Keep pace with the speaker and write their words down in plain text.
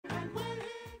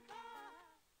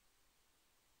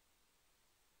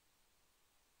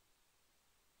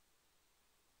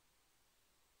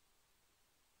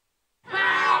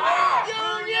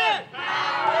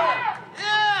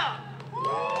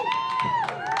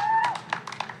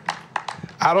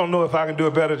I don't know if I can do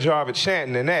a better job at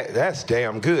chanting than that. That's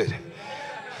damn good.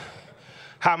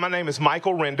 Hi, my name is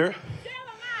Michael Render.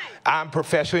 I'm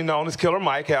professionally known as Killer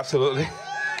Mike, absolutely.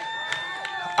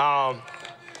 I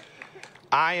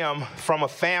am from a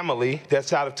family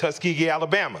that's out of Tuskegee,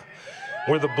 Alabama.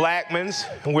 We're the Blackmans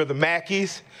and we're the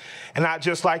Mackeys. And I'd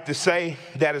just like to say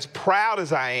that as proud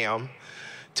as I am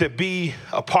to be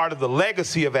a part of the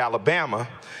legacy of Alabama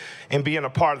and being a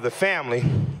part of the family,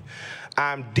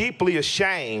 I'm deeply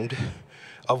ashamed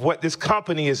of what this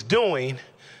company is doing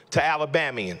to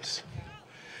Alabamians.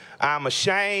 I'm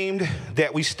ashamed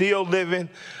that we still live in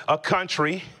a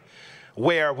country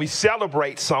where we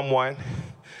celebrate someone,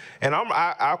 and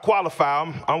I'll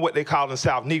qualify, I'm what they call in the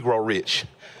South Negro rich.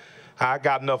 I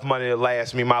got enough money to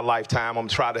last me my lifetime. I'm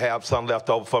trying to have some left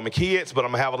over for my kids, but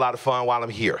I'm gonna have a lot of fun while I'm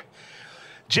here.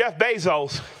 Jeff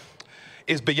Bezos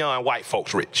is beyond white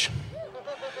folks rich.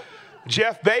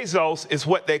 Jeff Bezos is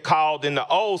what they called in the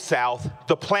old South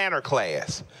the planter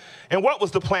class. And what was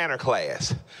the planter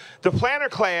class? The planter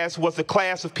class was the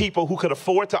class of people who could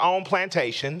afford to own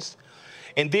plantations,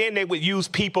 and then they would use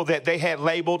people that they had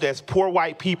labeled as poor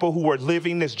white people who were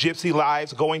living this gypsy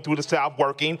lives, going through the South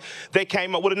working. They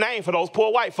came up with a name for those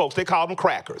poor white folks. They called them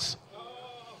crackers.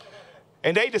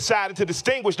 And they decided to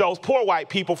distinguish those poor white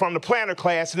people from the planter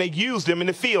class, and they used them in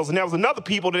the fields. And there was another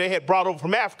people that they had brought over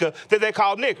from Africa that they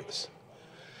called niggers.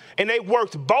 And they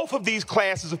worked both of these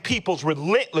classes of peoples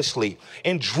relentlessly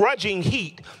in drudging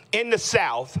heat in the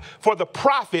South for the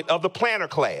profit of the planter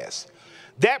class.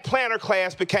 That planter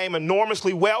class became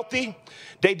enormously wealthy.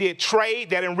 They did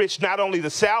trade that enriched not only the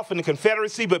South and the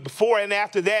Confederacy, but before and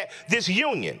after that, this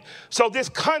Union. So this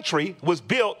country was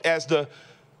built, as the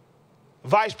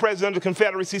Vice President of the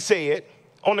Confederacy said,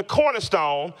 on the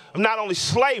cornerstone of not only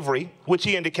slavery, which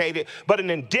he indicated, but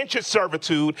an indentured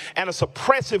servitude and a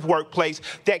suppressive workplace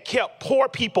that kept poor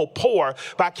people poor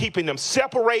by keeping them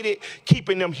separated,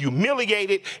 keeping them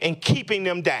humiliated, and keeping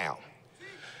them down.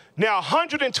 Now,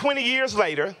 120 years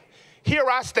later, here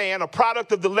I stand, a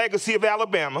product of the legacy of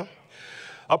Alabama,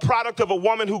 a product of a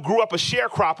woman who grew up a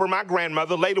sharecropper, my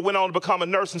grandmother, later went on to become a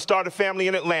nurse and start a family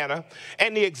in Atlanta,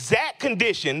 and the exact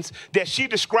conditions that she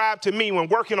described to me when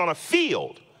working on a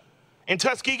field in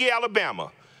Tuskegee,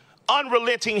 Alabama,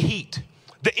 unrelenting heat,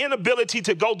 the inability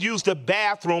to go use the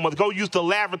bathroom or to go use the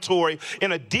lavatory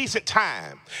in a decent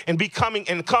time and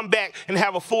come back and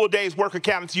have a full day's work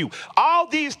accounted to you. All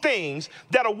these things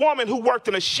that a woman who worked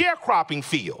in a sharecropping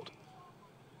field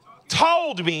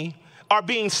told me are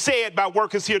being said by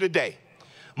workers here today.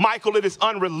 Michael, it is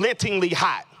unrelentingly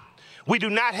hot. We do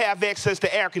not have access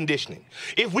to air conditioning.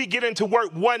 If we get into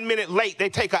work 1 minute late, they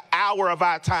take an hour of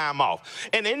our time off.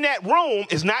 And in that room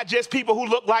is not just people who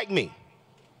look like me.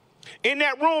 In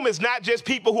that room is not just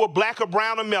people who are black or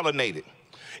brown or melanated.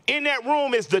 In that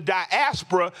room is the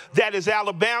diaspora that is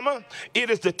Alabama. It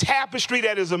is the tapestry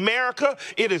that is America.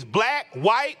 It is black,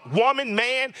 white, woman,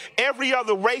 man, every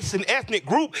other race and ethnic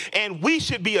group. And we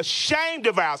should be ashamed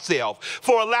of ourselves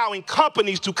for allowing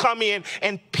companies to come in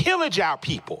and pillage our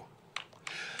people.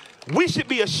 We should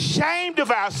be ashamed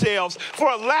of ourselves for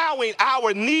allowing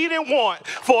our need and want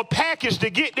for a package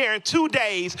to get there in 2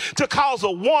 days to cause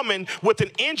a woman with an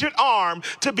injured arm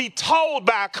to be told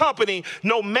by a company,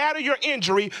 no matter your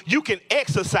injury, you can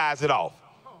exercise it off.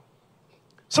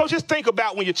 So just think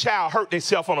about when your child hurt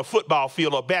themselves on a football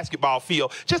field or a basketball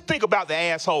field. Just think about the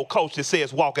asshole coach that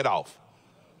says walk it off.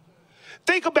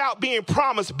 Think about being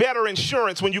promised better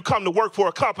insurance when you come to work for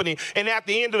a company, and at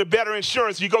the end of the better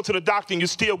insurance, you go to the doctor and you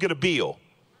still get a bill.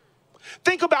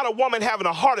 Think about a woman having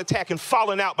a heart attack and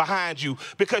falling out behind you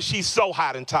because she's so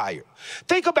hot and tired.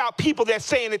 Think about people that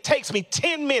saying it takes me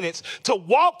 10 minutes to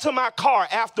walk to my car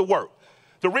after work.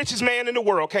 The richest man in the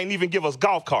world can't even give us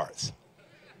golf carts.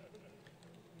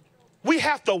 We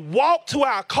have to walk to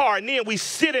our car, and then we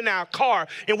sit in our car,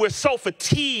 and we're so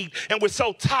fatigued and we're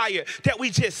so tired that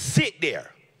we just sit there.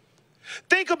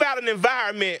 Think about an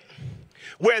environment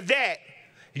where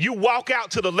you walk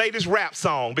out to the latest rap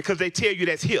song because they tell you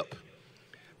that's hip.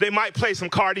 They might play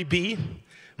some Cardi B,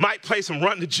 might play some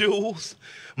Run the Jewels,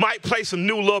 might play some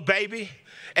New Lil Baby,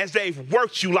 as they've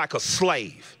worked you like a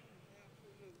slave.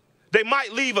 They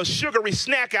might leave a sugary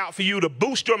snack out for you to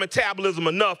boost your metabolism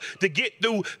enough to get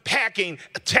through packing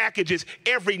packages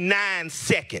every 9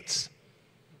 seconds.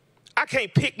 I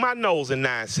can't pick my nose in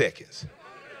 9 seconds.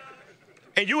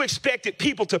 And you expected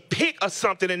people to pick us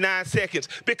something in 9 seconds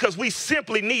because we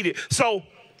simply need it. So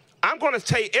I'm going to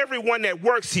tell everyone that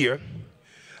works here,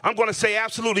 I'm going to say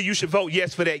absolutely you should vote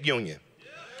yes for that union.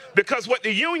 Because what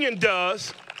the union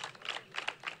does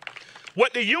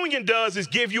What the union does is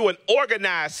give you an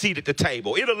organized seat at the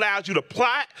table. It allows you to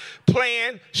plot,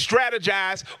 plan,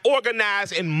 strategize,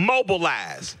 organize, and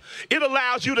mobilize. It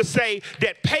allows you to say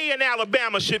that pay in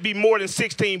Alabama should be more than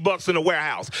 $16 in a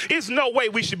warehouse. There's no way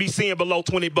we should be seeing below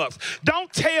 $20.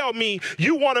 Don't tell me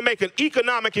you want to make an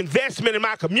economic investment in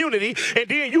my community and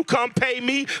then you come pay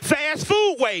me fast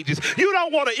food wages. You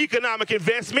don't want an economic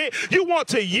investment. You want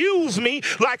to use me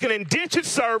like an indentured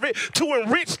servant to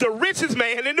enrich the richest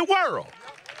man in the world.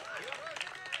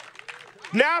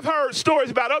 Now, I've heard stories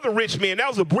about other rich men. That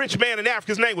was a rich man in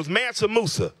Africa. His name was Mansa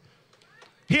Musa.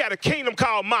 He had a kingdom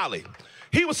called Mali.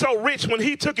 He was so rich when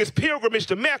he took his pilgrimage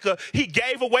to Mecca, he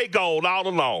gave away gold all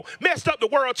along. Messed up the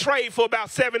world trade for about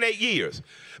 7-8 years.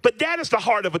 But that is the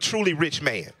heart of a truly rich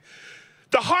man.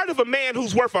 The heart of a man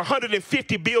who's worth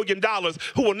 $150 billion,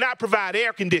 who will not provide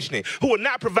air conditioning, who will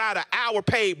not provide an hour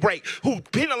paid break, who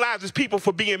penalizes people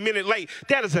for being a minute late,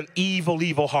 that is an evil,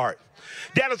 evil heart.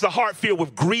 That is a heart filled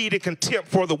with greed and contempt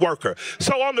for the worker.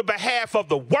 So on the behalf of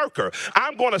the worker,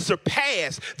 I'm going to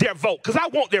surpass their vote because I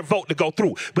want their vote to go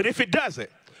through. But if it doesn't,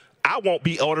 I won't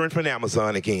be ordering from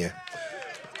Amazon again.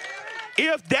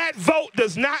 If that vote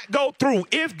does not go through,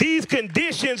 if these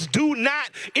conditions do not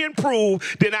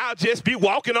improve, then I'll just be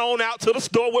walking on out to the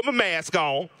store with my mask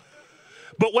on.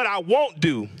 But what I won't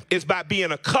do is by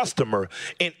being a customer,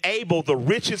 enable the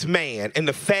richest man and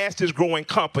the fastest growing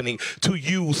company to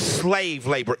use slave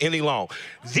labor any longer.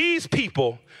 These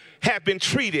people have been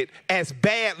treated as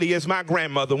badly as my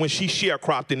grandmother when she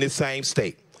sharecropped in this same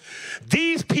state.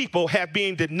 These people have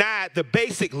been denied the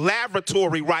basic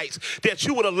laboratory rights that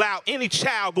you would allow any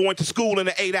child going to school in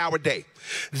an 8-hour day.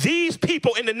 These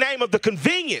people, in the name of the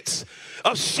convenience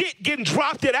of shit getting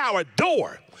dropped at our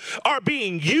door, are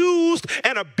being used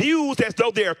and abused as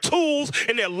though they're tools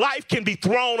and their life can be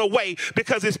thrown away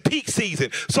because it's peak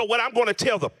season. So what I'm going to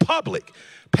tell the public,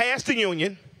 past the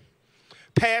union,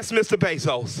 past Mr.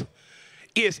 Bezos,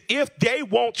 is if they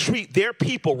won't treat their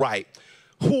people right,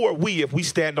 who are we if we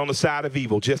stand on the side of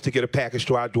evil just to get a package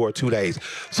to our door 2 days?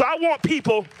 So I want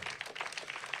people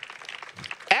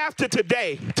after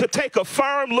today to take a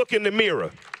firm look in the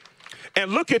mirror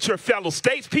and look at your fellow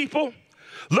statespeople,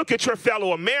 look at your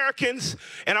fellow Americans,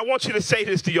 and I want you to say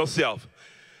this to yourself.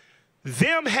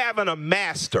 Them having a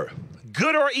master,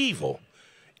 good or evil,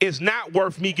 is not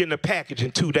worth me getting a package in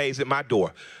 2 days at my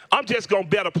door. I'm just going to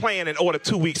bet a plan and order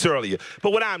 2 weeks earlier.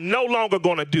 But what I'm no longer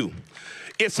going to do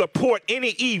is support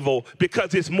any evil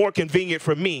because it's more convenient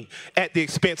for me at the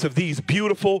expense of these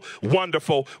beautiful,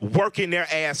 wonderful, working their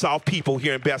ass off people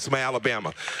here in Bessemer,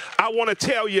 Alabama. I want to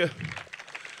tell you,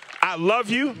 I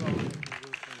love you.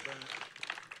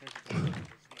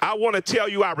 I want to tell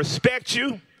you I respect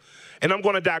you. And I'm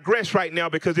going to digress right now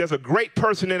because there's a great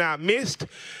person in our midst.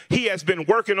 He has been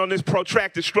working on this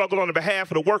protracted struggle on the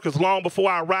behalf of the workers long before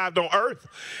I arrived on earth.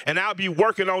 And I'll be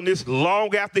working on this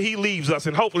long after he leaves us.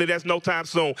 And hopefully that's no time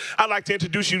soon. I'd like to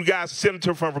introduce you guys to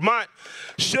Senator from Vermont.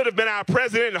 Should have been our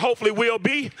president and hopefully will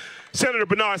be. Senator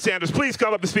Bernard Sanders. Please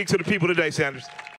come up and speak to the people today, Sanders.